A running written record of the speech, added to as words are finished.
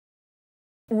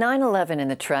9/11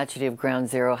 and the tragedy of Ground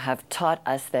Zero have taught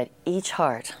us that each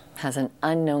heart has an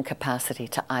unknown capacity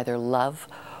to either love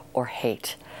or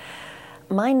hate.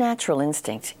 My natural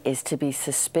instinct is to be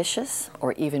suspicious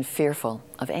or even fearful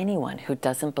of anyone who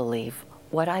doesn't believe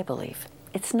what I believe.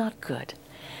 It's not good.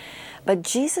 But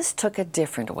Jesus took a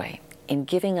different way in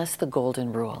giving us the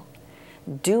golden rule.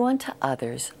 Do unto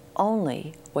others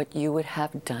only what you would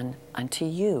have done unto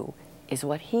you, is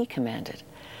what he commanded.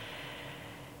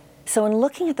 So in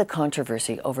looking at the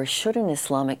controversy over should an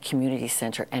Islamic community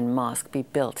center and mosque be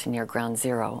built near Ground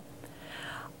Zero,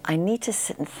 I need to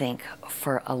sit and think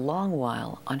for a long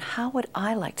while on how would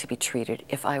I like to be treated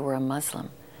if I were a Muslim?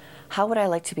 How would I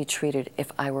like to be treated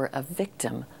if I were a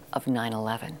victim of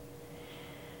 9/11?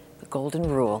 The golden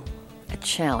rule, a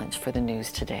challenge for the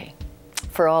news today.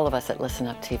 For all of us at Listen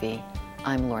Up TV,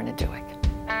 I'm Lorna.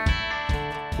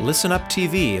 Listen Up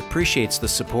TV appreciates the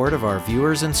support of our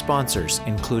viewers and sponsors,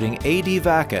 including A.D.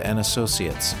 Vaca and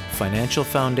Associates, financial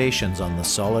foundations on the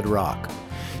solid rock.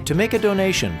 To make a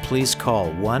donation, please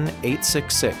call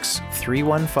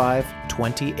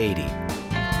 1-866-315-2080.